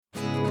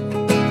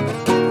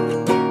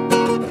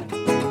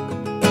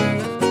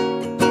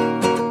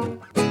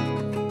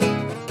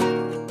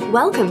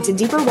Welcome to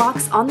Deeper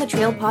Walks on the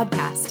Trail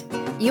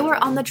podcast. You are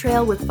on the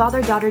trail with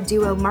father-daughter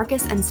duo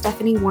Marcus and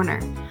Stephanie Warner.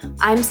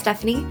 I'm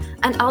Stephanie,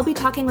 and I'll be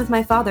talking with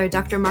my father,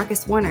 Dr.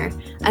 Marcus Warner,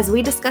 as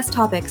we discuss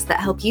topics that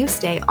help you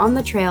stay on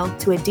the trail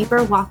to a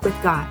deeper walk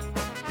with God.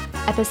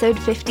 Episode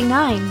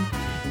 59.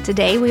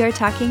 Today we are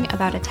talking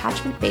about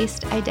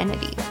attachment-based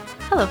identity.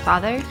 Hello,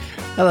 Father.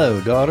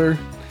 Hello, daughter.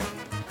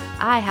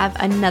 I have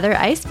another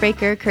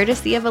icebreaker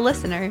courtesy of a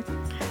listener.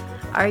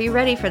 Are you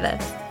ready for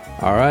this?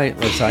 All right,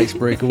 let's ice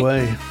break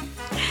away.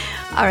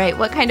 All right,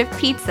 what kind of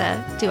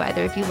pizza do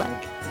either of you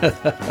like?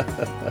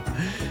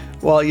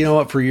 Well, you know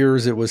what? For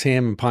years, it was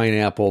ham and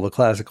pineapple, the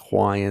classic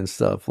Hawaiian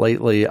stuff.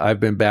 Lately, I've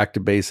been back to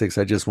basics.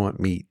 I just want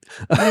meat.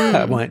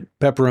 I want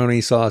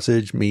pepperoni,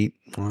 sausage, meat.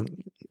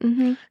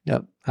 Mm-hmm.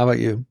 Yep. How about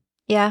you?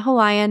 Yeah,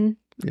 Hawaiian.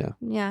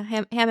 Yeah.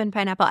 Ham and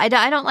pineapple. I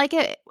don't like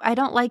it. I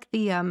don't like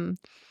the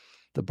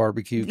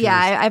barbecue.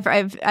 Yeah,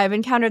 I've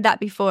encountered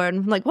that before, and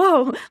I'm like,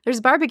 whoa,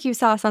 there's barbecue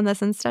sauce on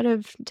this instead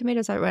of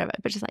tomato sauce or whatever.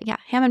 But just like, yeah,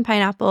 ham and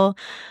pineapple.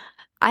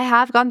 I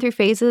have gone through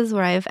phases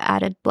where I've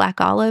added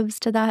black olives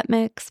to that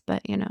mix,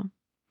 but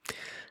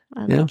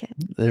I like it.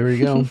 There we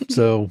go.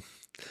 So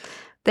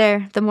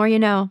the more you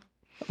know.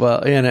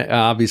 Well, and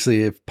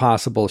obviously, if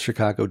possible,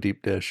 Chicago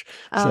deep dish.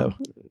 So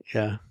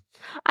yeah,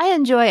 I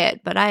enjoy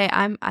it, but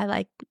I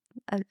like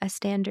a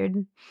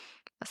standard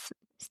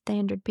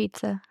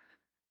pizza.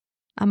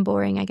 I'm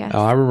boring, I guess.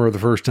 Oh, I remember the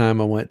first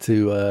time I went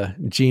to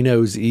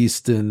Gino's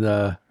East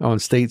on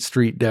State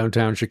Street,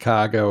 downtown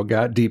Chicago,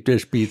 got deep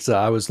dish pizza.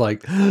 I was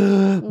like,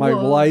 my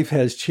life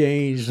has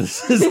changed.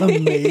 This is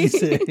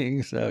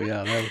amazing. So,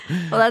 yeah.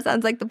 Well, that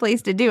sounds like the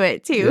place to do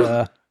it, too.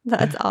 Yeah.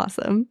 That's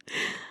awesome.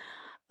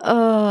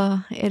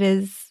 Oh, it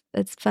is.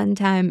 It's fun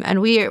time.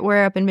 And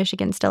we're up in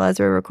Michigan still as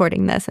we're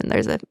recording this, and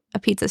there's a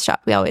pizza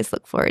shop we always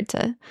look forward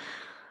to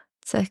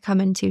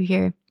coming to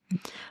here.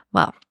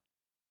 Well,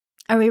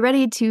 are we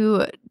ready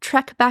to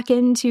trek back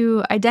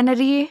into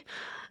identity?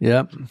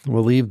 Yep.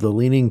 We'll leave the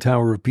Leaning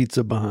Tower of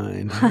Pizza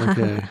behind.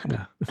 Okay.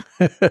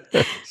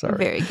 Sorry.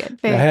 Very good.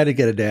 I had to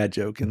get a dad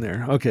joke in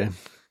there. Okay.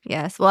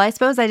 Yes. Well, I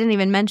suppose I didn't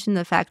even mention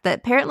the fact that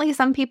apparently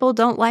some people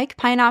don't like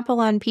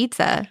pineapple on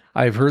pizza.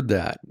 I've heard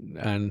that,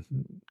 and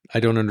I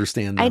don't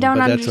understand them, I don't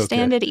but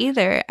understand that's okay. it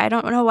either. I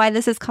don't know why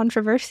this is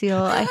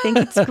controversial. I think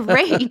it's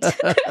great.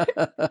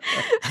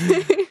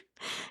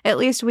 At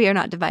least we are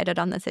not divided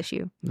on this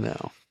issue. No.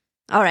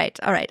 All right.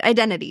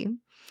 Identity.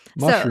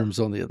 Mushrooms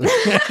on the other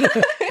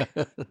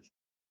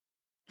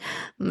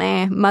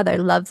hand. Mother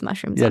loves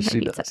mushrooms on her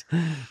pizza. Does.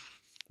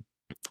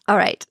 All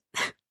right.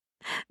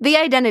 The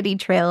identity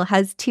trail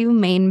has two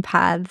main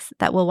paths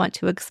that we'll want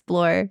to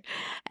explore.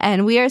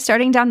 And we are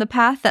starting down the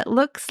path that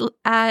looks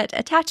at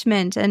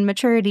attachment and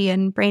maturity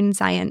and brain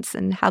science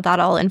and how that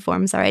all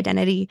informs our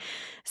identity.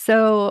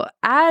 So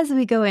as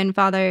we go in,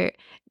 Father,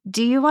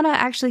 do you want to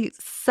actually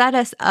set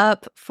us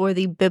up for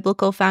the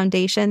biblical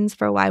foundations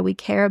for why we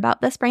care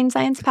about this brain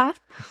science path?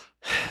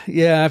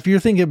 Yeah, if you're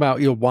thinking about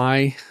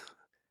why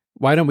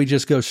don't we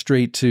just go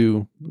straight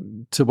to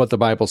what the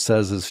Bible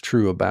says is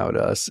true about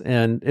us?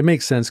 And it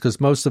makes sense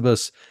because most of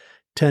us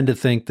tend to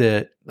think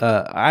that,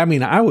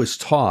 I was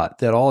taught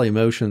that all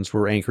emotions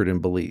were anchored in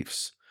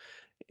beliefs.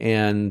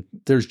 And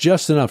there's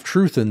just enough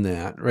truth in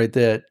that, right?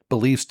 That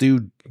beliefs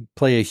do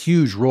play a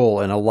huge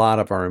role in a lot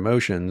of our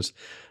emotions.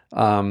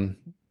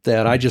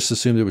 That I just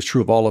assumed it was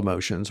true of all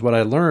emotions. What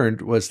I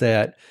learned was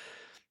that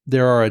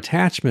there are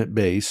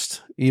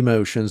attachment-based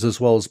emotions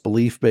as well as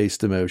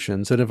belief-based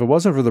emotions. And if it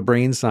wasn't for the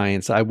brain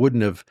science, I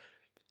wouldn't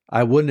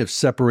have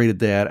separated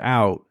that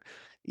out.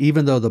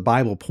 Even though the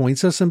Bible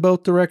points us in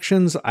both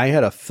directions, I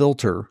had a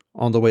filter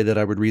on the way that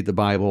I would read the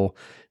Bible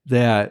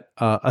that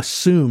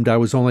assumed I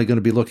was only going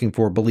to be looking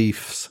for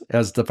beliefs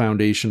as the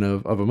foundation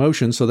of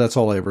emotion. So that's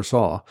all I ever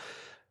saw.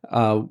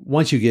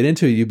 Once you get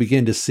into it, you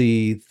begin to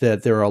see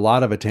that there are a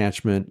lot of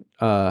attachment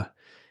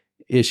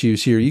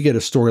issues here. You get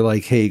a story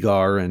like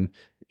Hagar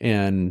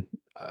and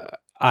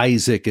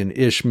Isaac and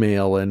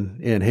Ishmael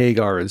and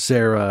Hagar and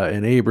Sarah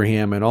and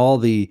Abraham and all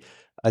the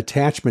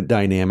attachment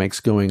dynamics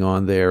going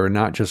on there, and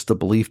not just the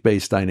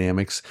belief-based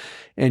dynamics.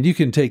 And you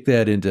can take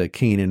that into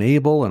Cain and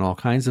Abel and all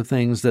kinds of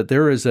things, that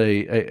there is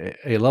a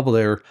level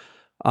there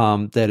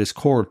that is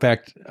core. In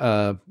fact,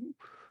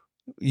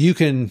 you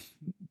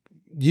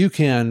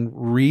can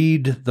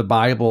read the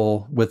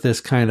Bible with this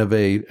kind of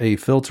a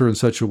filter in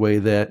such a way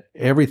that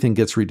everything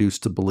gets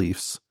reduced to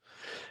beliefs.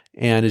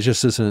 And it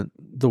just isn't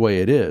the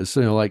way it is.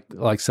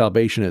 Like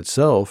salvation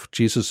itself,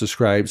 Jesus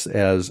describes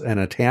as an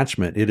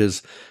attachment. It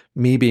is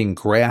me being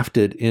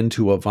grafted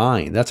into a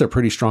vine. That's a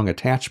pretty strong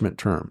attachment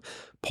term.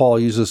 Paul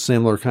uses a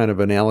similar kind of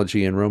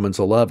analogy in Romans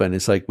 11.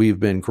 It's like we've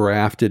been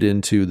grafted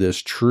into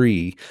this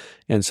tree.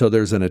 And so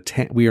there's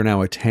we are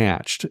now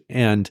attached.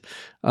 And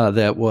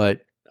that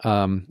what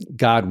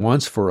God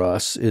wants for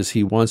us is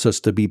he wants us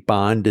to be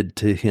bonded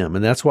to him.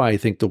 And that's why I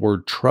think the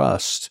word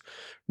trust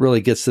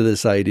really gets to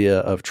this idea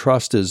of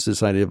trust is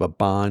this idea of a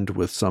bond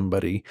with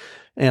somebody.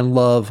 And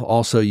love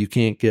also, you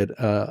can't get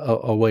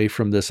away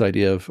from this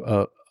idea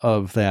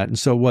of that. And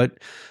so what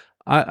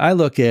I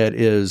look at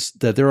is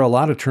that there are a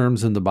lot of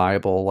terms in the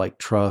Bible like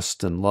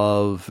trust and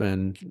love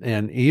and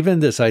even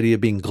this idea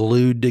of being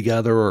glued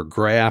together or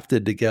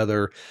grafted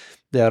together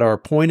that are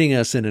pointing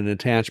us in an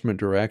attachment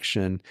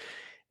direction.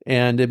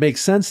 And it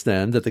makes sense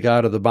then that the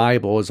God of the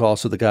Bible is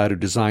also the God who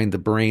designed the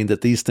brain,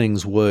 that these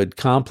things would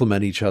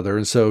complement each other.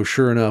 And so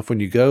sure enough, when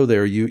you go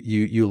there,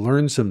 you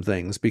learn some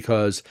things,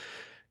 because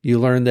you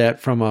learn that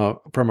from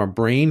a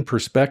brain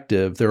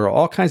perspective, there are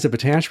all kinds of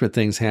attachment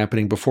things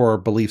happening before our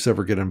beliefs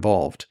ever get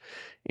involved.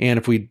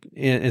 And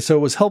so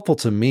it was helpful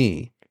to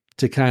me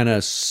to kind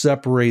of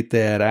separate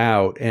that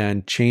out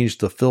and change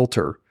the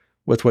filter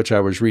with which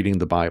I was reading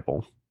the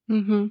Bible.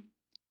 Mm-hmm.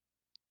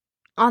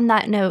 On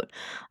that note,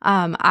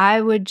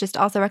 I would just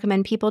also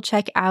recommend people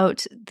check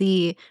out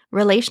the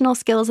Relational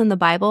Skills in the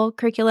Bible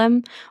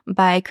curriculum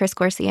by Chris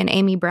Coursey and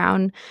Amy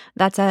Brown.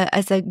 That's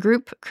a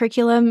group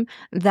curriculum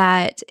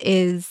that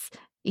is,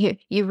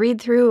 you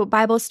read through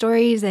Bible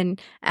stories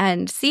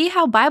and see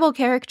how Bible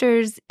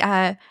characters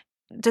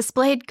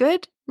displayed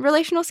good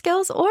relational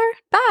skills or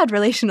bad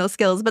relational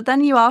skills. But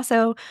then you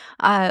also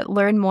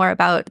learn more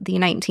about the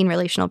 19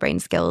 relational brain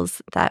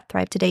skills that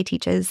Thrive Today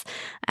teaches.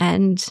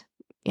 And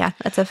yeah,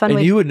 that's a fun way.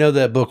 And you would know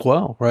that book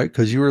well, right?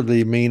 Because you were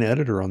the main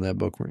editor on that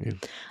book, weren't you?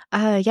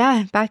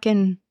 Yeah, back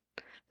in,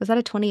 was that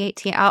a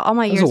 2018? All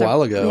my years. It was a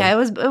while ago. Yeah, it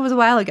was a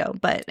while ago,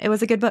 but it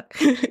was a good book.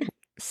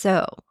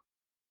 So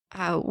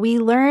we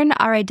learn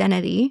our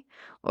identity,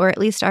 or at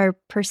least our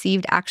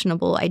perceived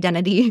actionable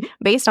identity,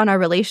 based on our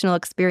relational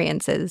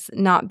experiences,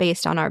 not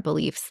based on our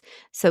beliefs.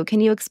 So can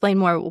you explain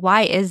more?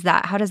 Why is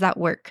that? How does that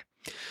work?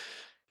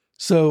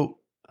 So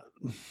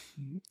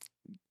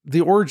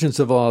the origins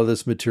of all of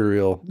this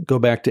material go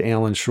back to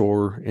Alan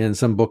Shore and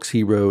some books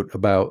he wrote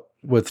about,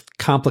 with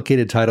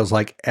complicated titles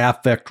like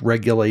Affect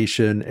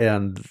Regulation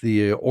and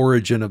The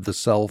Origin of the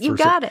Self. You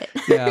got it.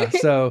 Yeah.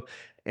 So,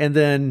 and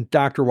then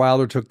Dr.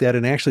 Wilder took that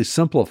and actually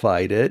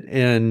simplified it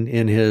in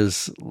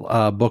his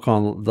book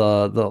on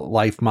the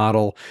life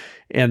model.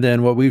 And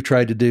then what we've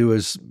tried to do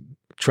is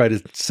try to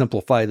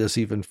simplify this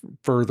even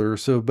further.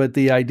 So, but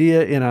the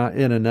idea in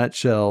a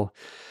nutshell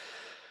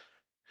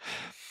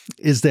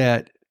is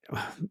that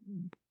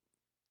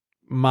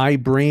my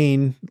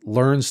brain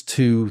learns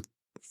to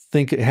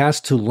think, it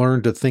has to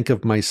learn to think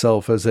of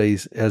myself as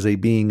a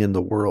being in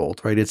the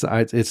world, right?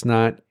 It's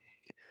not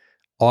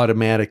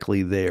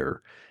automatically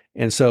there.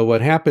 And so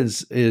what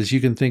happens is, you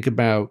can think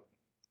about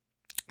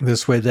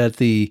this way, that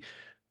the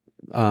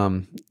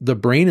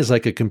brain is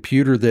like a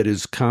computer that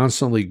is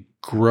constantly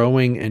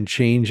growing and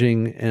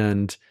changing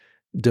and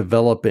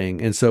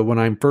developing. And so when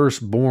I'm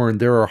first born,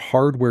 there are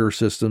hardware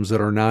systems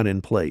that are not in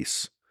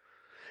place.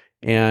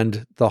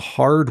 And the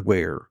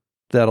hardware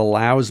that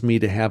allows me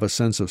to have a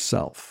sense of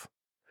self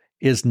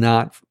is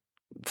not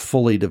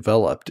fully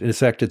developed. In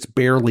fact, it's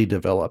barely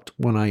developed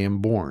when I am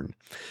born.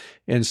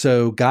 And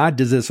so God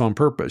does this on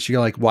purpose. You're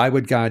like, why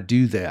would God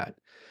do that?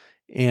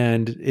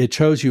 And it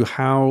shows you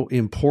how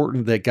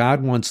important that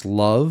God wants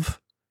love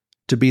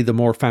to be the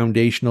more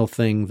foundational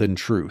thing than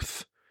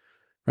truth,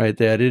 right?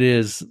 That it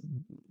is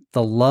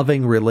the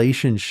loving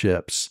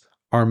relationships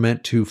are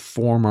meant to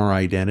form our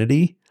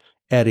identity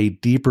at a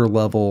deeper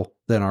level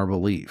than our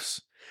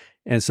beliefs.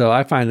 And so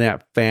I find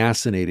that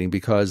fascinating,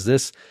 because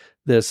this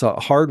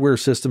hardware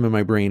system in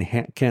my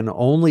brain can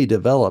only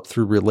develop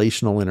through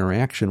relational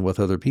interaction with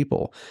other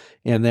people.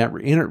 And that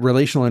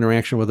relational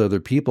interaction with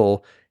other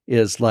people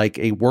is like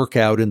a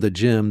workout in the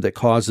gym that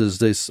causes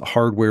this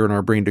hardware in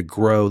our brain to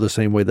grow the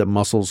same way that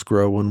muscles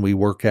grow when we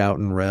work out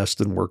and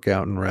rest and work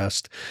out and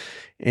rest.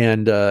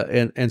 And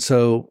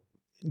so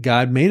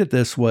God made it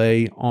this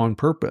way on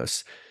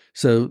purpose.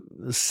 So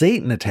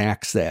Satan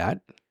attacks that,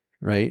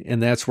 right?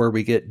 And that's where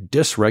we get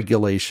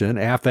dysregulation,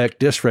 affect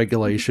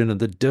dysregulation, and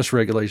the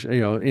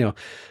dysregulation,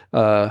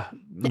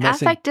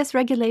 Affect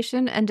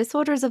dysregulation and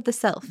disorders of the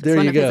self. There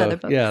one you of go. His other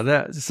books.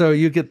 Yeah, so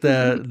you get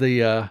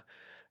the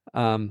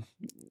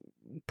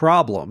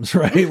problems,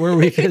 right? Where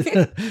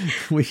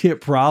we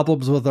get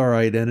problems with our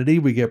identity,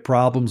 we get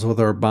problems with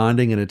our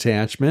bonding and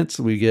attachments,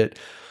 we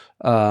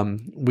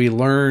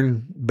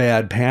learn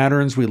bad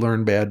patterns, we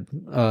learn bad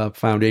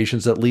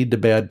foundations that lead to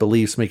bad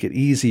beliefs, make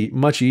it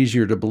much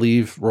easier to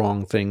believe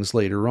wrong things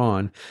later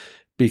on,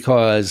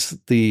 because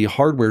the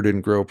hardware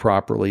didn't grow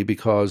properly,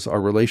 because our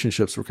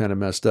relationships were kind of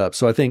messed up.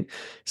 So I think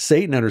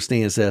Satan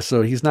understands that.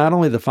 So he's not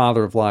only the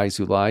father of lies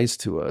who lies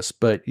to us,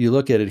 but you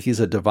look at it, he's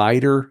a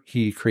divider.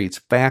 He creates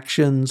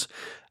factions,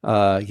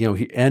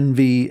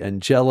 envy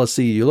and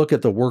jealousy. You look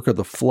at the work of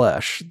the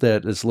flesh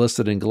that is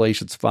listed in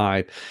Galatians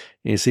 5,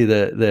 and you see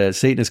that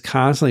Satan is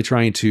constantly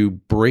trying to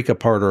break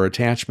apart our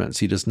attachments.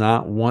 He does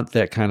not want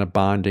that kind of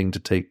bonding to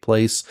take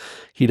place.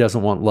 He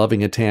doesn't want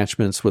loving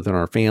attachments within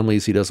our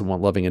families. He doesn't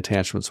want loving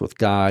attachments with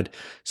God.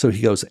 So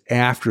he goes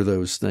after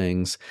those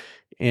things.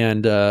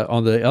 And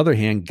on the other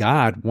hand,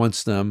 God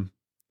wants them.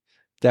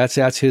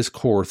 That's his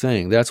core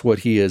thing. That's what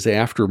he is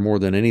after more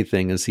than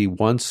anything, is he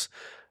wants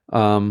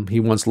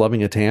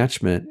loving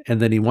attachment, and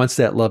then he wants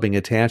that loving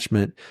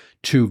attachment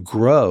to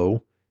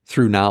grow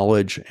through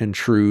knowledge and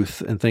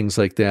truth and things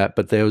like that.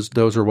 But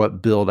those are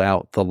what build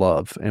out the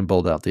love and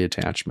build out the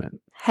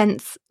attachment.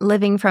 Hence,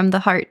 living from the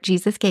heart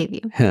Jesus gave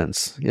you.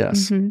 Hence,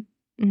 yes.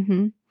 Mm-hmm.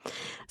 Mm-hmm.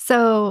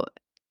 So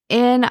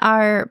in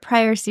our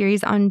prior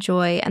series on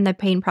joy and the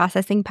pain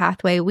processing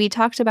pathway, we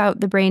talked about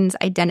the brain's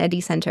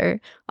identity center,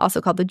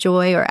 also called the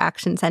joy or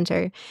action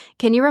center.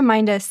 Can you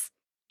remind us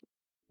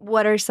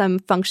what are some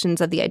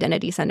functions of the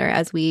identity center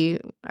as we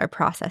are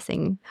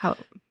processing how?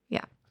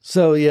 Yeah.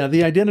 So yeah,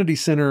 the identity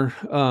center,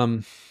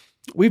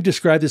 we've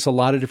described this a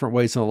lot of different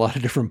ways in a lot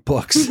of different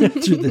books.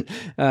 In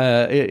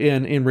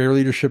Rare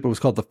Leadership, it was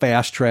called the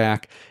fast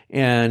track.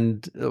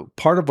 And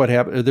part of what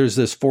happened, there's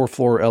this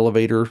 4-floor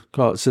elevator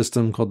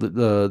system called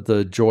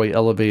the joy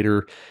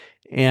elevator.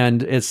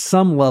 And at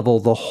some level,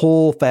 the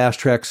whole fast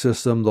track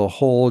system, the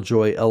whole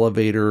joy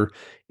elevator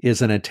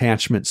is an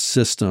attachment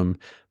system.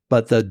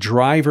 But the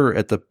driver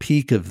at the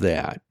peak of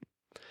that,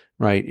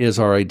 right, is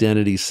our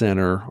identity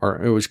center,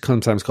 or it was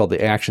sometimes called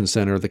the action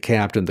center, the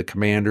captain, the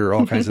commander,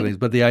 all kinds of things.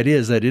 But the idea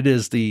is that it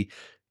is the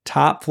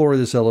top floor of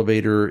this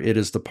elevator. It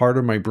is the part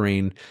of my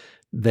brain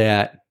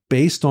that,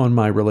 based on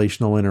my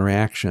relational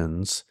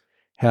interactions,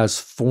 has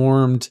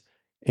formed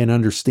an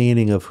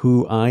understanding of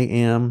who I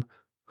am,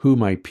 who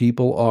my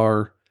people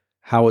are,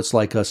 how it's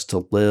like us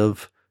to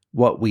live,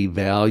 what we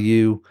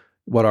value,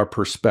 what our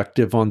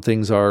perspective on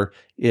things are.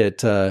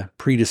 It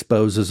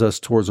predisposes us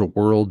towards a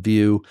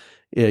worldview.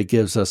 It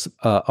gives us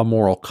a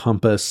moral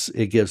compass.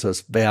 It gives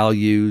us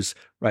values,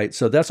 right?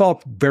 So that's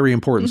all very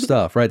important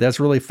stuff, right? That's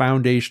really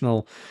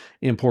foundational,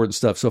 important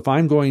stuff. So if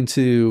I'm going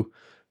to,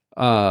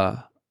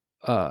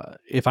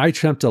 if I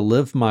attempt to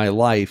live my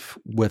life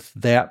with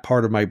that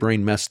part of my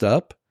brain messed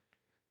up,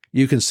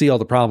 you can see all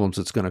the problems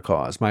it's going to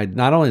cause.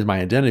 Not only is my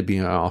identity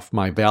being off,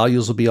 my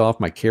values will be off,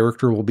 my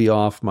character will be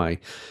off, my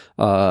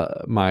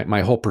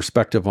whole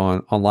perspective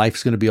on life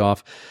is going to be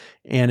off.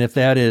 And if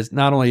that is,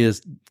 not only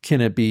can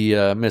it be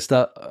messed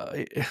up,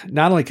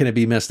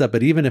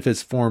 but even if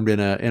it's formed in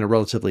a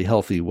relatively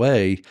healthy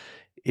way,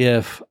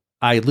 if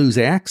I lose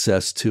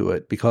access to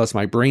it because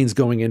my brain's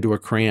going into a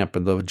cramp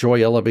and the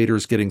joy elevator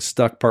is getting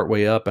stuck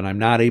partway up and I'm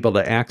not able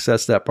to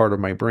access that part of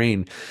my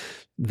brain,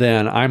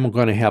 then I'm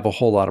going to have a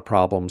whole lot of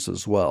problems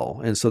as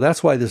well. And so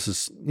that's why this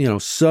is,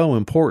 so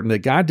important, that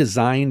God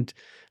designed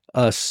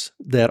us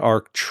that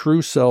our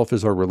true self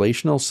is our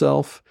relational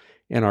self,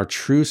 and our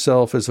true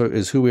self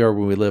is who we are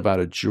when we live out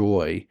of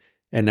joy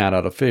and not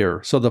out of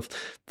fear. So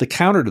the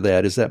counter to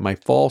that is that my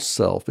false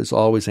self is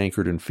always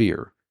anchored in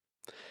fear.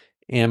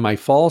 And my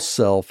false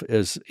self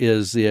is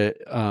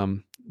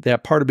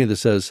that part of me that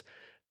says,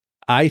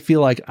 I feel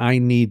like I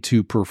need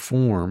to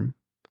perform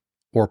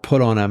or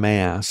put on a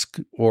mask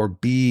or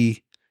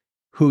be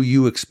who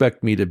you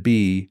expect me to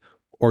be,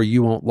 or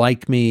you won't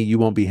like me, you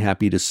won't be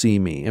happy to see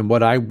me. And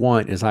what I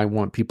want is I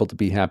want people to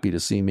be happy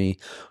to see me.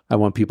 I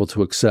want people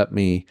to accept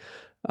me.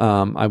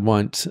 I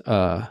want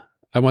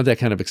that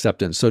kind of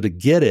acceptance. So to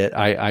get it,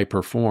 I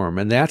perform.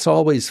 And that's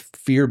always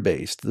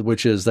fear-based,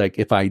 which is like,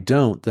 if I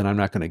don't, then I'm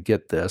not going to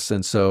get this.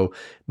 And so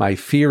my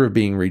fear of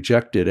being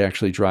rejected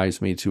actually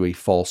drives me to a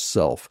false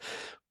self.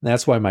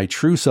 That's why my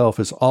true self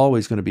is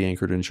always going to be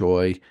anchored in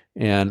joy.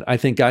 And I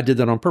think God did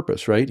that on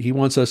purpose, right? He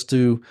wants us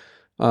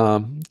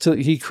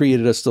he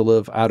created us to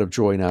live out of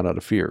joy, not out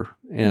of fear.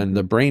 And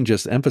the brain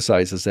just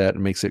emphasizes that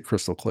and makes it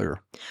crystal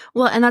clear.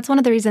 Well, and that's one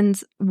of the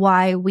reasons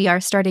why we are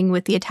starting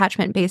with the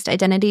attachment-based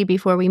identity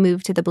before we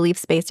move to the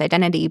beliefs-based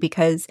identity,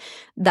 because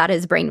that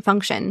is brain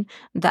function,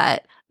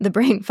 that the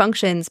brain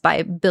functions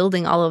by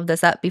building all of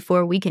this up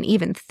before we can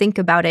even think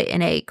about it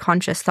in a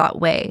conscious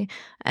thought way.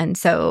 And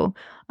so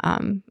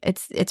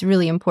it's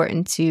really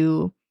important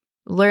to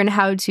learn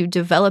how to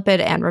develop it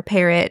and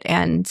repair it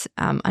and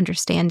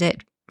understand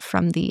it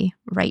from the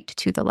right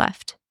to the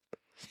left.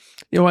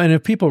 And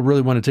if people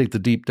really want to take the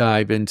deep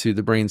dive into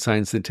the brain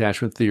science and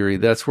attachment theory,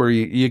 that's where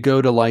you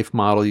go to Life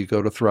Model, you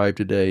go to Thrive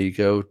Today, you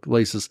go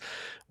places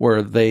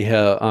where they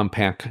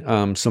unpack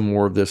some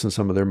more of this in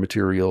some of their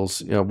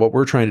materials. What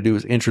we're trying to do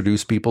is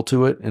introduce people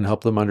to it and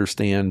help them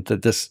understand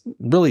that this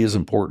really is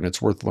important.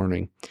 It's worth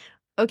learning.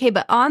 Okay,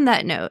 but on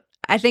that note,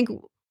 I think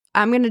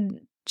I'm going to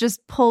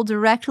just pull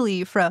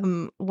directly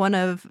from one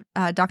of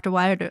Dr.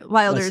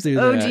 Wilder's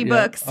OG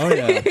books. Oh,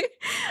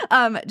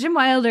 yeah. Jim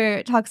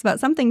Wilder talks about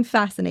something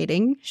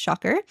fascinating.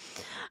 Shocker.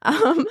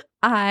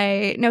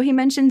 I know he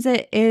mentions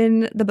it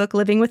in the book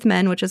Living with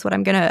Men, which is what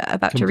I'm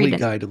about to read. Complete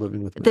Guide to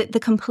Living with Men. The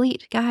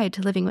Complete Guide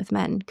to Living with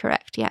Men.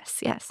 Correct.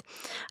 Yes.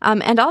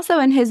 And also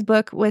in his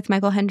book with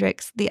Michael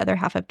Hendricks, The Other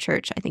Half of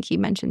Church, I think he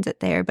mentions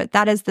it there. But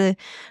that is the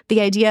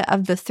idea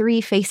of the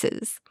three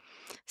faces.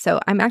 So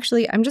I'm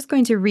just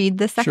going to read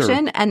this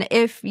section. Sure. And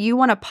if you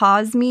want to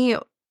pause me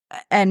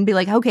and be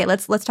like, okay,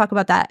 let's talk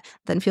about that,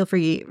 then feel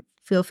free.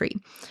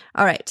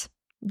 All right.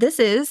 This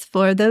is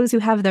for those who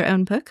have their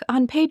own book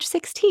on page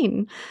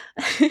 16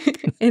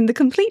 in the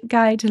Complete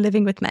Guide to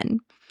Living with Men.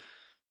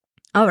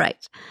 All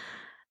right.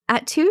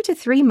 At 2 to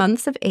 3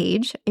 months of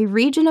age, a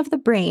region of the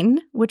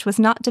brain, which was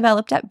not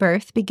developed at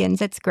birth,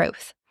 begins its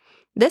growth.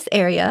 This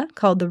area,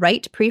 called the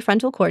right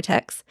prefrontal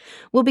cortex,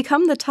 will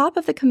become the top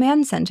of the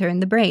command center in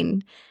the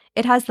brain.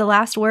 It has the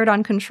last word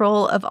on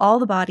control of all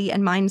the body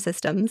and mind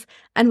systems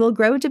and will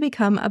grow to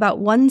become about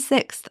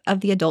 1/6 of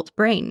the adult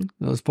brain.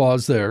 Let's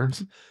pause there.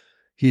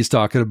 He's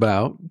talking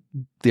about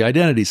the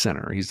identity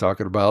center. He's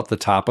talking about the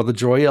top of the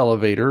joy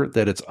elevator,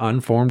 that it's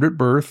unformed at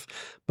birth,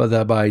 but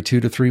that by 2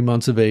 to 3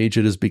 months of age,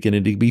 it is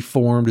beginning to be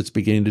formed. It's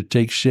beginning to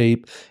take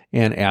shape.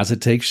 And as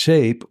it takes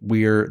shape,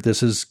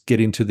 this is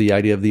getting to the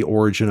idea of the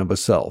origin of a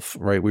self,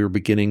 right? We are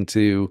beginning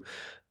to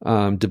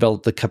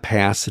develop the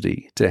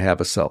capacity to have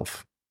a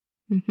self.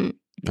 Mm-hmm.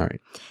 All right.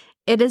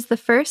 It is the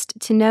first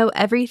to know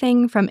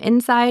everything from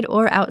inside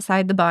or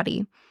outside the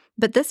body.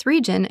 But this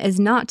region is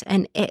not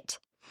an it.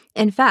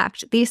 In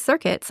fact, these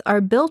circuits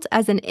are built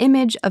as an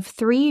image of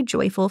 3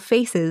 joyful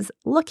faces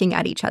looking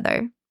at each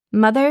other: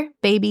 mother,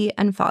 baby,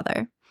 and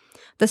father.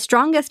 The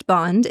strongest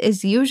bond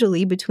is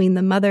usually between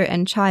the mother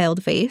and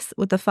child face,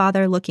 with the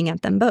father looking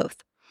at them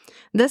both.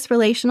 This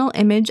relational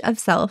image of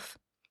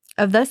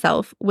the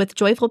self with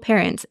joyful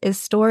parents is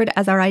stored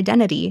as our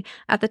identity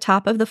at the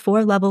top of the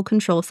 4-level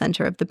control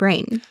center of the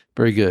brain.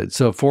 Very good.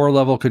 So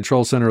 4-level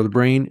control center of the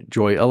brain,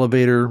 joy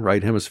elevator,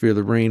 right hemisphere of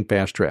the brain,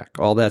 fast track.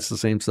 All that's the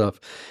same stuff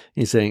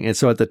he's saying. And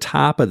so at the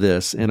top of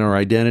this, in our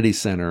identity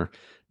center,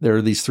 there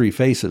are these 3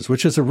 faces,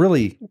 which is a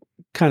really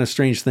kind of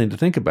strange thing to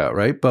think about,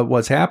 right? But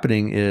what's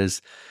happening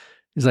is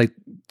like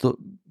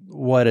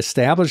what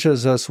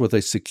establishes us with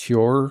a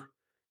secure,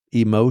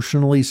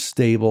 emotionally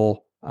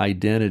stable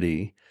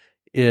identity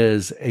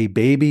is a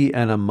baby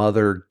and a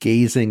mother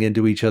gazing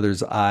into each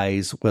other's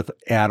eyes with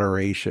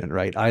adoration,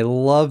 right? I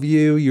love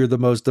you. You're the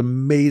most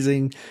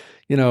amazing,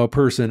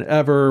 person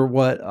ever.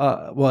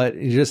 What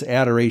just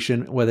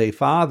adoration, with a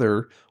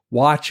father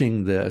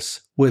watching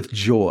this with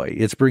joy.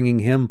 It's bringing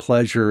him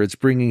pleasure. It's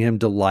bringing him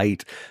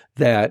delight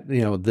that,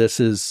 this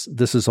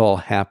is all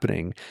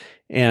happening.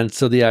 And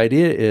so the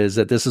idea is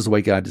that this is the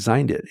way God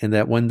designed it. And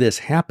that when this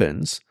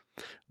happens,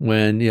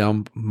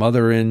 when,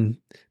 mother and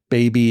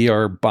baby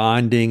are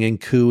bonding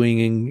and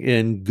cooing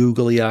and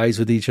googly eyes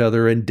with each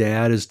other, and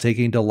dad is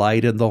taking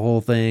delight in the whole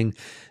thing,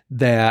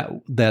 that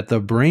the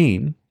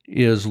brain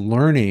is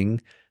learning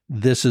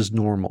this is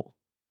normal.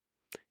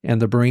 And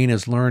the brain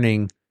is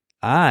learning,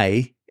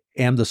 I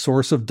am the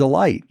source of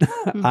delight.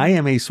 Mm-hmm. I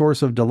am a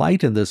source of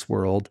delight in this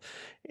world.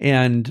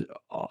 And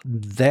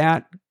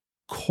that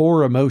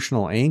core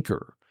emotional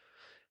anchor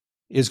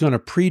is going to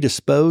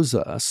predispose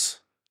us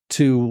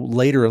to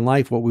later in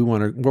life what we're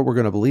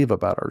going to believe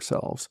about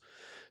ourselves.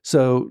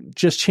 So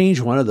just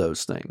change one of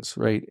those things,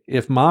 right?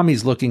 If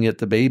mommy's looking at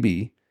the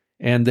baby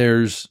and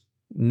there's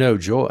no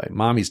joy,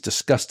 mommy's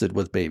disgusted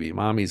with baby,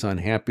 mommy's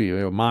unhappy,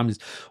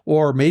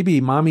 or maybe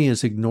mommy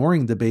is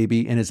ignoring the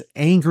baby and is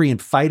angry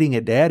and fighting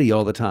at daddy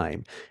all the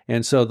time.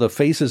 And so the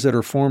faces that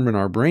are formed in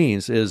our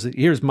brains is,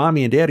 here's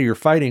mommy and daddy are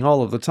fighting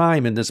all of the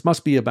time, and this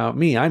must be about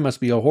me. I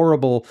must be a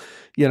horrible,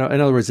 in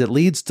other words, it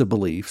leads to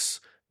beliefs.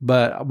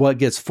 But what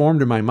gets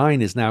formed in my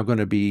mind is now going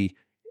to be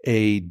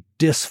a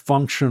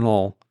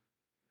dysfunctional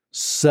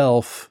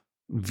self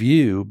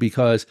view,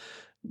 because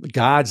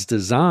God's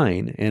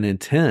design and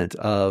intent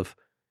of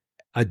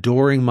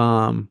adoring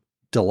mom,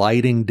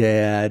 delighting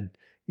dad,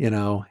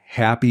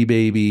 happy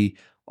baby,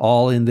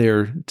 all in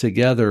there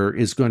together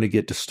is going to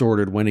get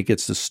distorted. When it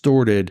gets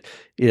distorted,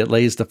 it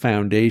lays the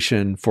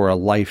foundation for a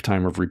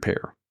lifetime of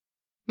repair.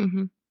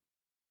 Mm-hmm. Do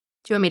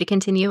you want me to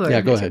continue?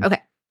 Yeah, go ahead. Okay.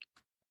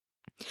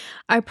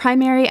 Our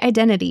primary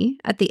identity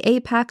at the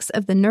apex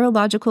of the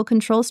neurological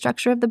control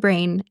structure of the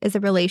brain is a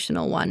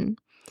relational one.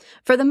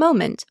 For the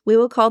moment, we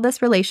will call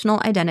this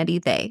relational identity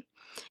they.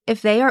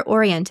 If they are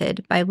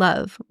oriented by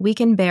love, we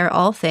can bear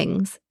all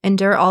things,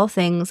 endure all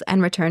things,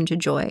 and return to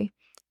joy.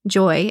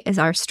 Joy is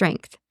our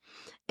strength.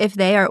 If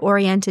they are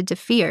oriented to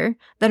fear,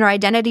 then our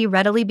identity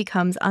readily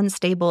becomes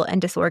unstable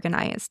and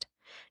disorganized.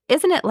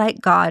 Isn't it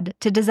like God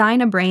to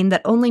design a brain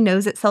that only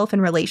knows itself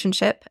in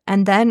relationship,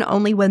 and then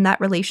only when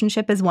that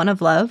relationship is one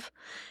of love?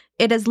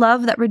 It is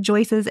love that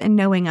rejoices in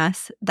knowing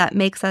us that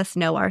makes us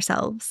know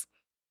ourselves.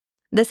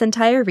 This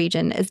entire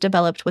region is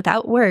developed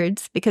without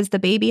words because the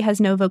baby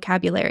has no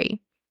vocabulary.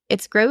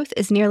 Its growth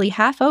is nearly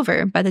half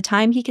over by the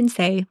time he can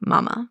say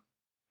mama.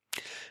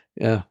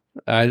 Yeah,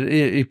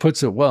 he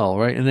puts it well,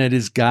 right? And that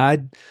is,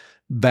 God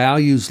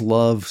values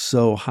love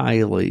so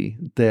highly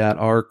that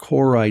our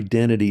core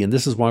identity, and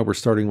this is why we're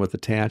starting with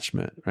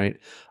attachment, right?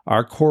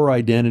 Our core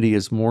identity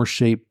is more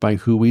shaped by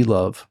who we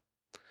love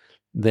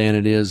than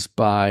it is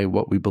by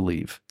what we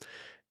believe.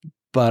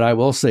 But I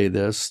will say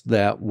this,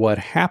 that what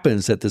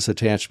happens at this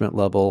attachment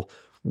level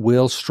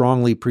will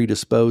strongly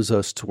predispose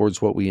us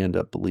towards what we end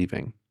up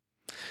believing.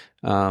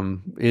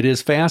 It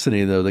is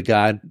fascinating, though, that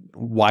God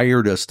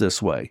wired us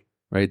this way,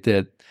 right?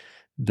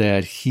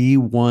 That he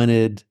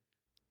wanted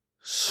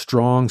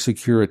strong,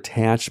 secure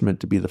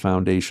attachment to be the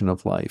foundation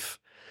of life,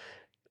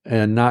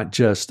 and not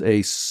just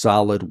a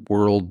solid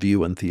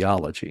worldview and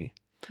theology.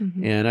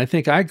 Mm-hmm. And I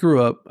think I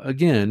grew up,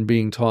 again,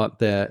 being taught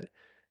that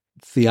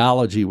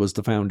theology was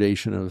the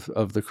foundation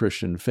of the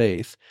Christian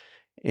faith.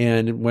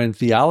 And when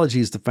theology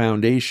is the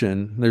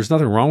foundation, there's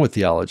nothing wrong with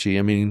theology.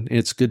 I mean,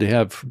 it's good to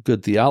have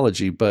good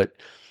theology, but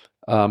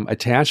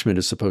attachment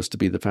is supposed to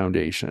be the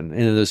foundation.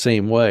 And in the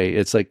same way,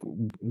 it's like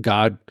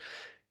God,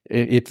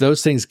 if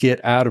those things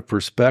get out of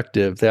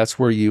perspective, that's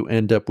where you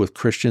end up with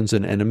Christians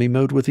in enemy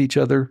mode with each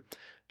other.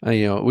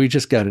 We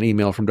just got an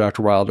email from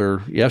Dr.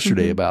 Wilder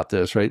yesterday about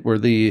this, right? Where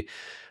there's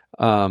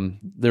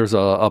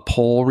a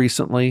poll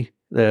recently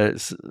that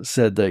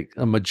said that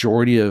a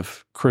majority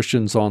of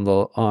Christians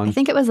I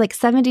think it was like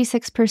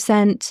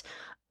 76%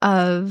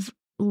 of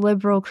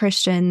liberal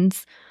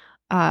Christians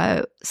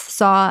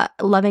saw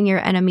loving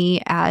your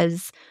enemy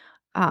as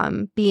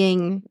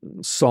being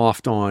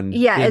soft on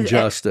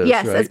injustice.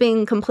 Yes, right? As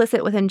being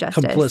complicit with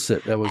injustice.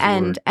 Complicit, that was the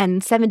word.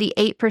 And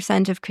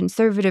 78% of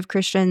conservative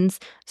Christians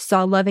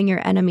saw loving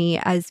your enemy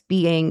as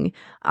being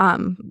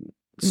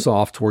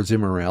soft towards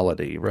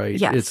immorality, right?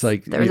 Yes, it's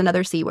like there was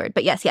another C word,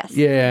 but yes.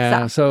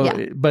 Yeah.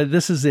 But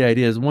this is the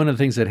idea: is one of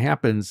the things that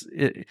happens.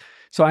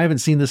 So I haven't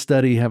seen the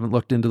study, haven't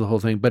looked into the whole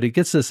thing, but it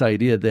gets this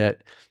idea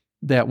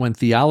that when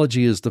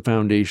theology is the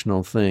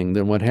foundational thing,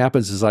 then what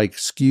happens is I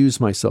excuse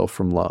myself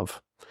from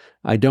love.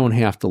 I don't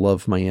have to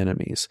love my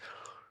enemies.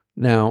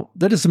 Now,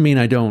 that doesn't mean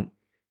I don't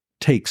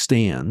take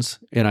stands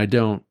and I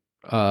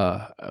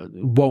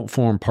won't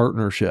form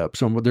partnerships.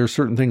 So there's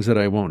certain things that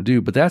I won't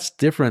do, but that's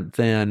different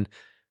than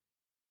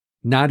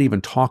not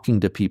even talking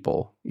to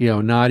people,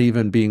 not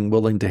even being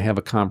willing to have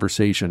a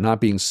conversation,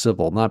 not being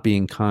civil, not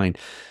being kind.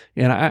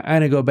 And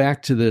I go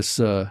back to this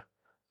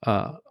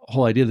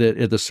whole idea that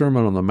at the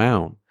Sermon on the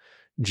Mount,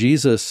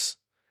 Jesus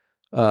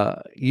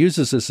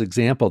uses this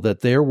example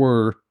that there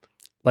were,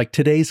 like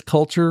today's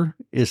culture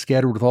is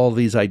scattered with all of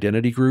these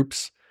identity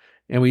groups.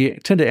 And we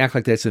tend to act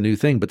like that's a new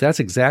thing, but that's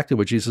exactly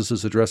what Jesus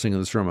is addressing in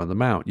the Sermon on the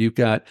Mount. You've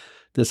got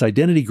this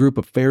identity group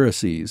of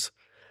Pharisees,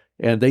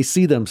 and they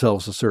see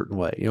themselves a certain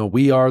way.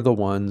 We are the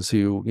ones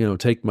who,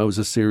 take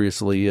Moses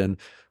seriously, and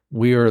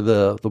we are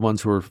the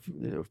ones who are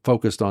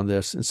focused on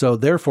this. And so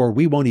therefore,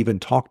 we won't even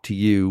talk to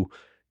you,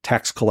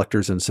 tax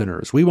collectors and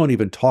sinners. We won't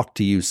even talk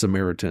to you,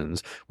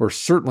 Samaritans. We're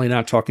certainly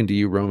not talking to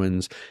you,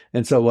 Romans.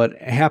 And so what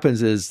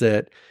happens is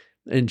that,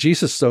 and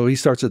Jesus, so he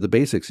starts at the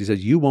basics. He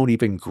says, you won't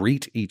even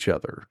greet each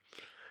other.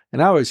 And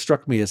that always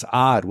struck me as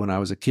odd when I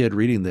was a kid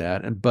reading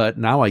that. But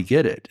now I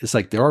get it. It's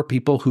like there are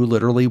people who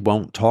literally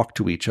won't talk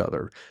to each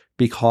other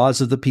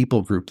because of the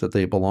people group that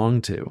they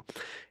belong to.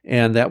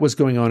 And that was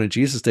going on in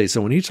Jesus' day.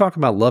 So when you talk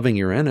about loving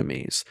your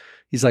enemies,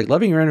 he's like,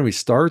 loving your enemies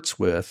starts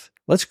with,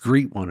 let's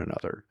greet one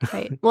another.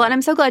 Right. Well, and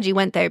I'm so glad you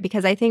went there,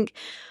 because I think,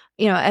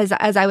 as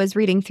I was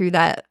reading through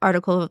that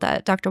article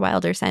that Dr.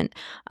 Wilder sent,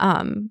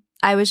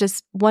 I was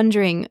just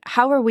wondering,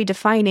 how are we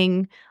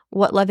defining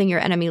what loving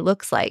your enemy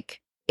looks like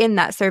in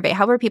that survey?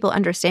 How are people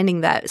understanding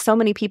that so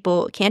many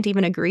people can't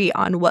even agree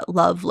on what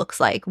love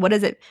looks like? What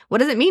does it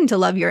mean to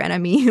love your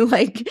enemy?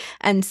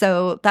 And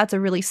so that's a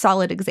really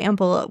solid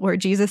example where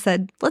Jesus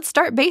said, let's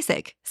start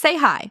basic. Say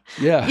hi.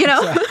 Yeah,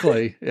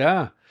 exactly.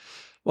 Yeah.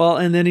 Well,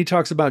 and then he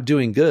talks about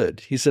doing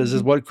good. He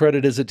says, what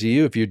credit is it to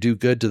you if you do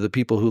good to the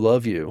people who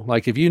love you?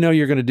 Like if you know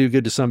you're going to do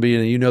good to somebody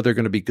and they're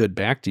going to be good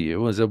back to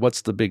you, I said,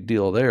 what's the big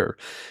deal there?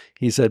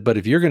 He said, but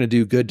if you're going to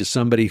do good to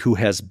somebody who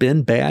has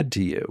been bad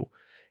to you,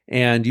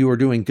 and you are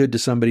doing good to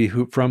somebody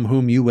from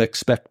whom you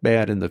expect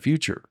bad in the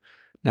future.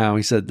 Now,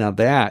 he said, now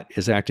that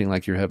is acting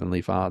like your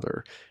heavenly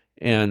Father.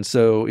 And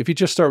so if you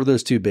just start with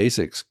those two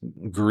basics,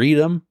 greet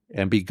them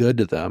and be good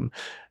to them,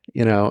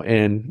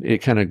 and it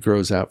kind of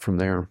grows out from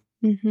there.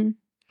 Mm-hmm.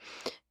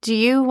 Do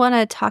you want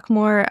to talk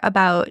more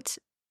about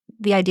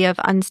the idea of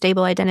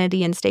unstable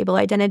identity and stable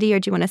identity, or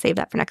do you want to save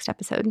that for next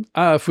episode?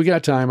 If we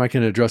got time, I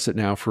can address it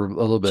now for a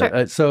little bit.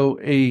 Sure. So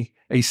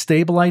a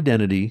stable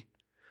identity,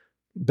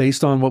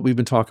 based on what we've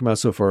been talking about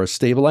so far, a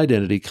stable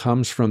identity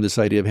comes from this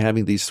idea of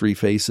having these three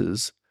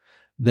faces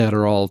that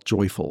are all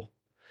joyful.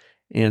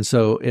 And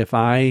so if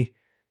I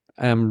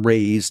am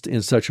raised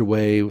in such a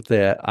way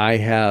that I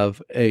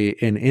have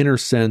an inner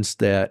sense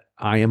that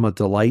I am a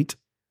delight,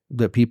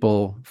 that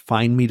people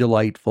find me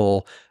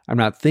delightful, I'm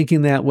not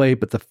thinking that way,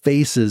 but the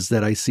faces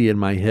that I see in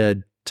my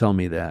head tell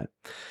me that,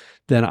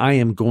 then I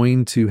am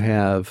going to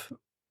have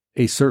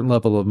a certain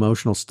level of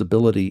emotional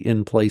stability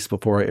in place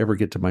before I ever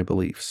get to my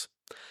beliefs.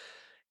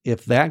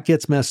 If that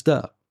gets messed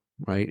up,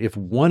 right? If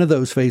one of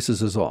those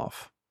faces is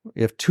off,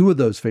 if two of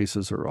those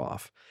faces are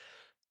off,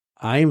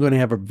 I am going to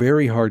have a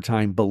very hard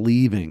time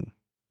believing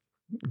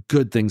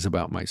good things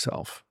about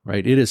myself,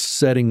 right? It is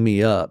setting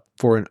me up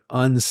for an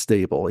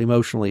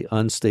emotionally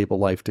unstable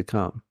life to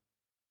come.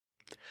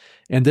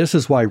 And this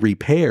is why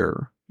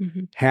repair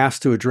has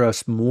to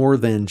address more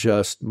than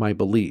just my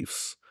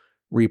beliefs.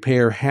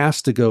 Repair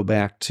has to go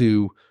back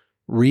to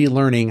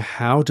relearning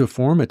how to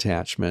form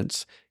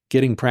attachments,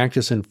 getting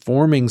practice in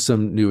forming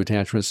some new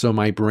attachments so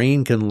my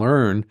brain can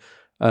learn,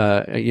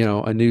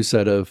 a new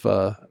set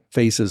of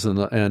faces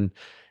and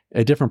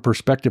a different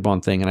perspective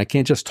on things. And I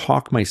can't just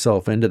talk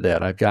myself into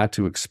that. I've got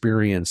to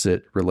experience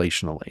it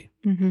relationally.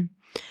 Mm-hmm.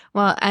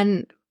 Well,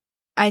 and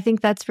I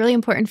think that's really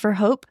important for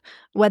hope,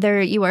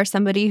 whether you are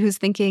somebody who's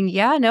thinking,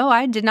 yeah, no,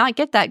 I did not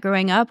get that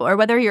growing up, or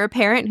whether you're a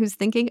parent who's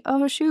thinking,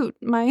 oh, shoot,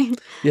 my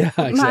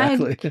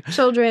exactly.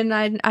 children,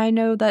 I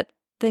know that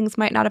things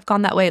might not have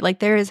gone that way. Like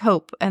there is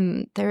hope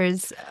and there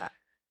is...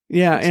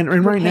 Yeah,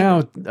 and right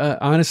now,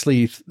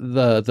 honestly,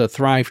 the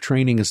Thrive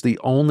training is the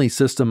only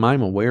system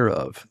I'm aware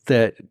of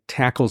that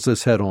tackles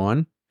this head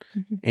on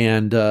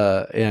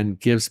and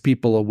gives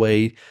people a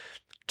way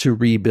to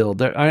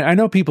rebuild. I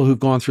know people who've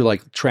gone through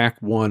like track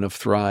 1 of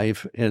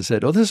Thrive and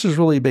said, "Oh, this is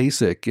really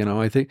basic,"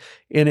 I think,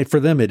 and for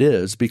them it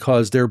is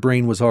because their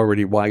brain was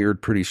already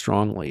wired pretty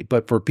strongly.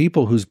 But for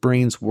people whose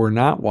brains were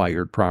not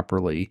wired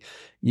properly,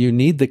 you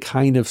need the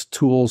kind of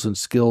tools and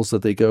skills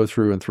that they go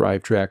through in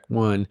Thrive Track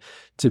 1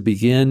 to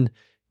begin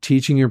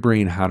teaching your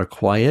brain how to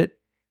quiet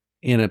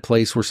in a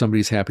place where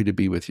somebody's happy to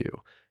be with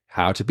you,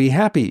 how to be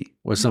happy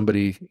with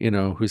somebody,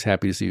 who's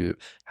happy to see you,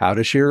 how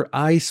to share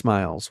eye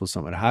smiles with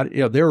someone,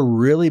 there are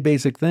really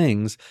basic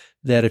things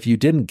that if you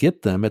didn't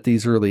get them at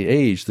these early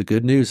age, the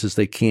good news is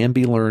they can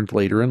be learned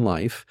later in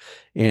life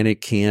and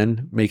it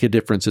can make a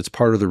difference. It's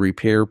part of the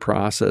repair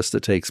process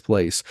that takes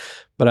place.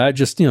 But I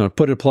just,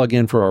 put a plug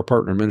in for our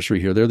partner ministry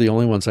here. They're the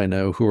only ones I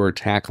know who are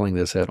tackling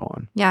this head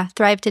on. Yeah.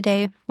 Thrive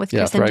Today with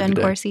Chris and Jen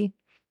Coursey.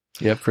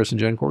 Yep. Chris and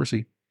Jen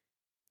Coursey.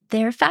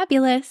 They're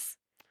fabulous.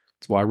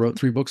 That's why I wrote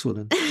 3 books with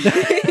him.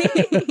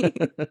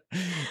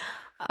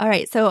 All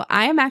right. So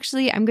I'm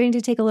going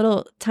to take a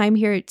little time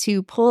here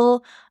to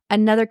pull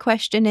another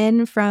question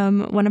in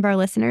from one of our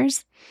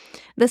listeners.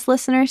 This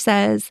listener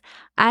says,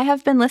 I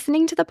have been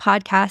listening to the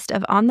podcast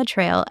of On the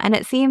Trail, and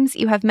it seems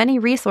you have many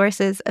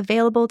resources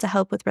available to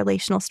help with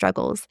relational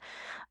struggles.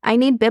 I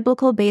need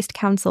biblical-based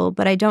counsel,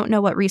 but I don't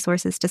know what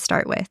resources to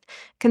start with.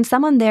 Can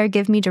someone there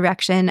give me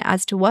direction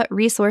as to what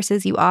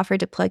resources you offer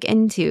to plug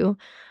into?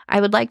 I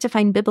would like to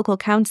find biblical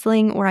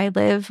counseling where I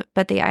live,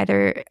 but they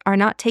either are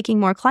not taking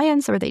more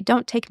clients or they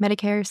don't take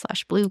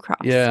Medicare/Blue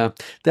Cross. Yeah,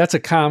 that's a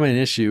common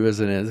issue,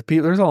 isn't it?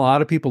 There's a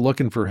lot of people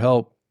looking for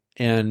help,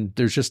 and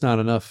there's just not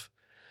enough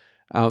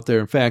out there.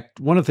 In fact,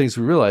 one of the things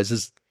we realize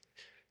is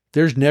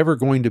there's never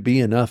going to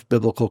be enough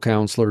biblical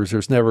counselors.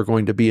 There's never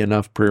going to be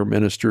enough prayer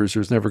ministers.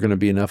 There's never going to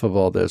be enough of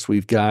all this.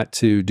 We've got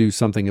to do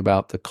something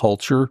about the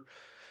culture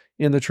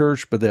in the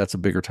church, but that's a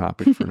bigger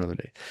topic for another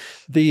day.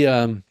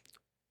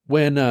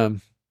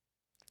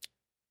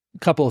 A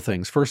couple of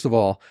things. First of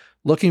all,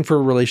 looking for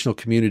a relational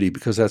community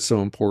because that's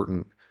so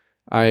important.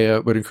 I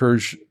would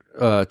encourage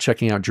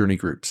checking out Journey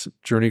Groups.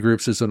 Journey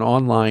Groups is an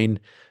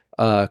online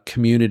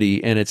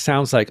community, and it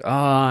sounds like,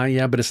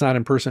 but it's not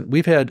in person.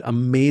 We've had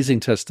amazing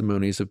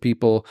testimonies of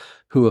people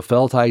who have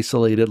felt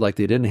isolated, like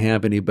they didn't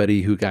have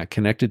anybody, who got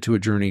connected to a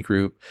Journey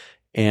Group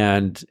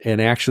and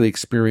actually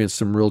experienced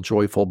some real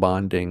joyful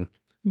bonding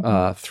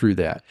through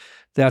that.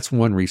 That's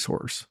one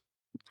resource.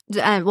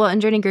 And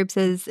Journey Groups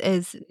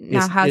is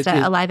now housed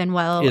at Alive and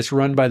Well. It's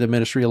run by the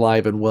ministry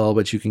Alive and Well,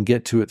 but you can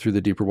get to it through the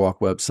Deeper Walk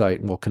website,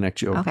 and we'll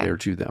connect you over there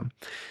to them.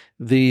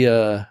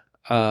 You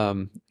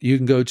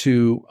can go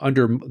to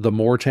under the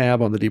More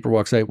tab on the Deeper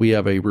Walk site. We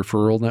have a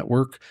referral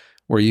network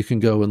where you can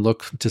go and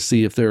look to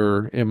see if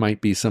it might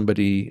be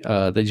somebody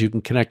that you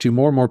can connect to.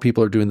 More and more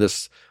people are doing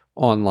this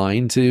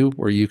online too,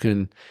 where you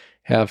can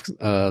have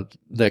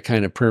that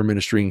kind of prayer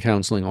ministry and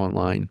counseling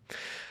online.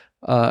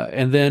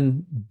 And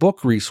then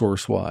book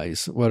resource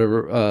wise,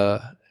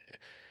 whatever,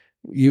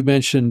 you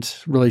mentioned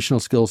relational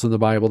skills in the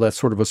Bible. That's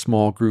sort of a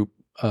small group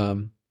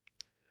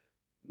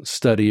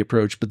study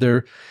approach, but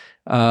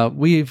I've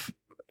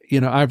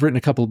written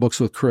a couple of books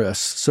with Chris.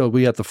 So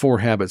we got the 4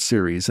 Habits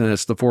series, and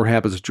it's the 4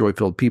 Habits of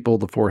Joy-Filled People,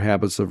 the 4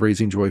 Habits of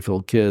Raising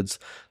Joy-Filled Kids,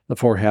 the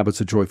 4 Habits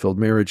of Joy-Filled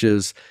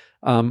Marriages.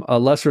 A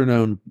lesser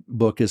known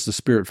book is the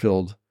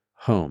Spirit-Filled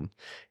Home.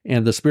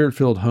 And the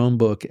Spirit-Filled Home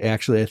book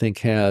actually, I think,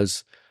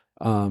 has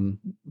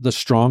the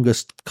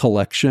strongest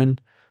collection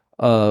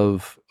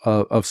of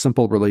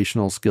simple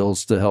relational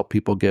skills to help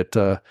people get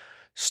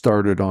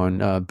started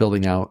on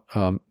building up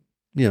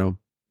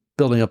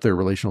their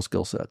relational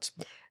skill sets.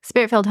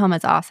 Spirit-Filled Home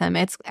is awesome.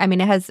 It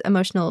has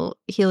emotional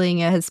healing,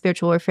 it has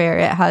spiritual warfare,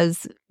 it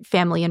has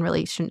family and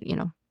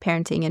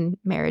parenting and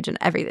marriage and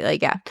everything.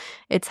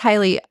 It's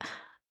highly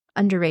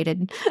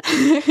underrated.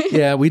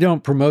 Yeah, we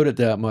don't promote it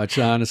that much,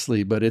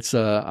 honestly, but it's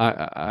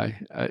I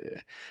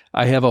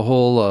have a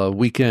whole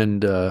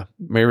weekend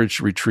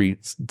marriage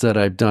retreat that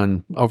I've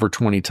done over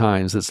 20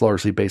 times. It's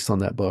largely based on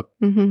that book.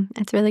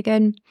 It's really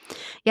good.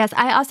 Yes,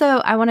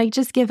 I want to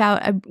just give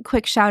out a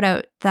quick shout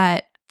out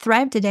that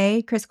Thrive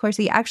Today, Chris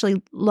Coursey,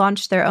 actually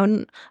launched their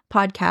own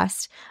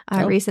podcast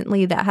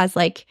recently that has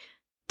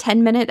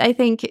 10-minute, I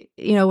think,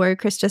 where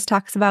Chris just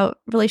talks about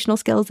relational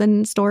skills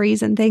and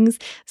stories and things.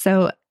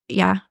 So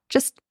yeah,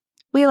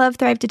 we love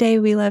Thrive Today.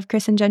 We love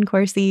Chris and Jen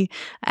Coursey,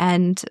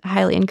 and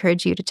highly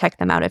encourage you to check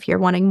them out if you're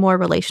wanting more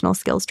relational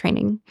skills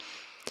training.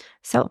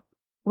 So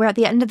we're at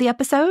the end of the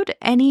episode.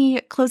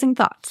 Any closing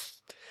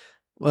thoughts?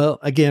 Well,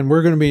 again,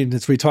 we're going to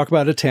as we talk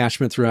about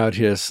attachment throughout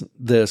this,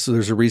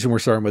 there's a reason we're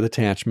starting with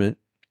attachment,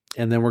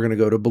 and then we're going to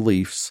go to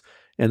beliefs.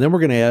 And then we're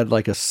going to add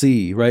like a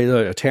C, right?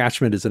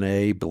 Attachment is an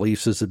A,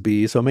 beliefs is a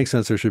B. So it makes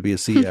sense there should be a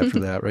C after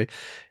that, right?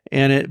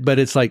 But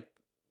it's like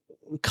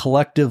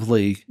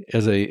collectively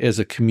as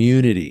a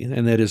community,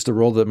 and that is the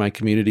role that my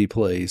community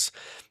plays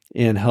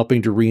in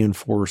helping to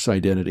reinforce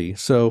identity.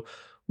 So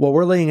what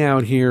we're laying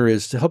out here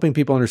is helping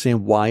people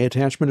understand why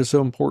attachment is so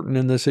important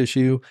in this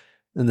issue.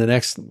 And the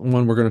next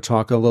one, we're going to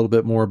talk a little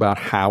bit more about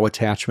how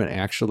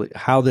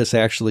this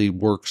actually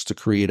works to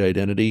create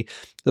identity.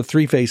 The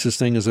three faces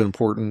thing is an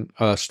important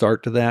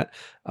start to that,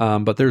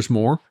 but there's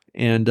more.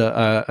 And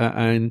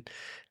I'm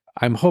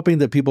hoping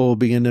that people will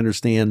begin to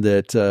understand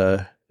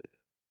that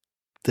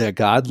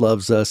God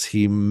loves us.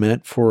 He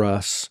meant for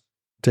us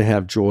to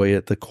have joy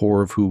at the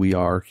core of who we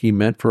are. He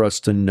meant for us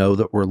to know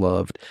that we're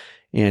loved,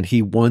 and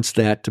he wants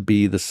that to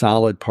be the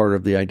solid part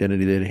of the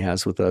identity that he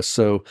has with us.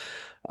 So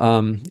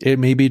it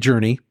may be a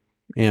journey,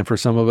 and for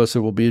some of us, it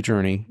will be a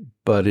journey,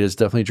 but it is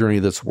definitely a journey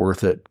that's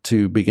worth it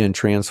to begin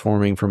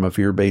transforming from a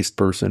fear-based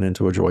person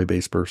into a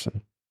joy-based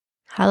person.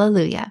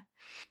 Hallelujah.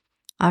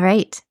 All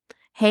right.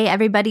 Hey,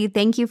 everybody,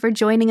 thank you for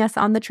joining us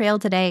on the trail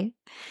today.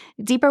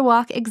 Deeper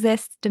Walk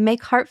exists to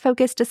make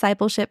heart-focused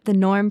discipleship the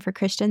norm for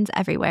Christians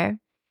everywhere.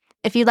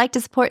 If you'd like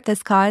to support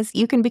this cause,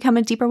 you can become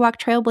a Deeper Walk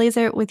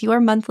Trailblazer with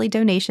your monthly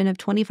donation of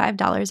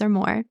 $25 or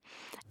more.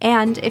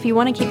 And if you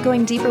want to keep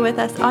going deeper with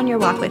us on your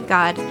walk with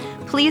God,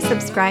 please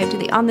subscribe to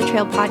the On the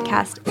Trail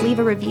podcast, leave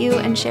a review,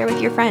 and share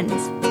with your friends.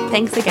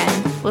 Thanks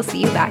again. We'll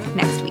see you back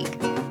next week.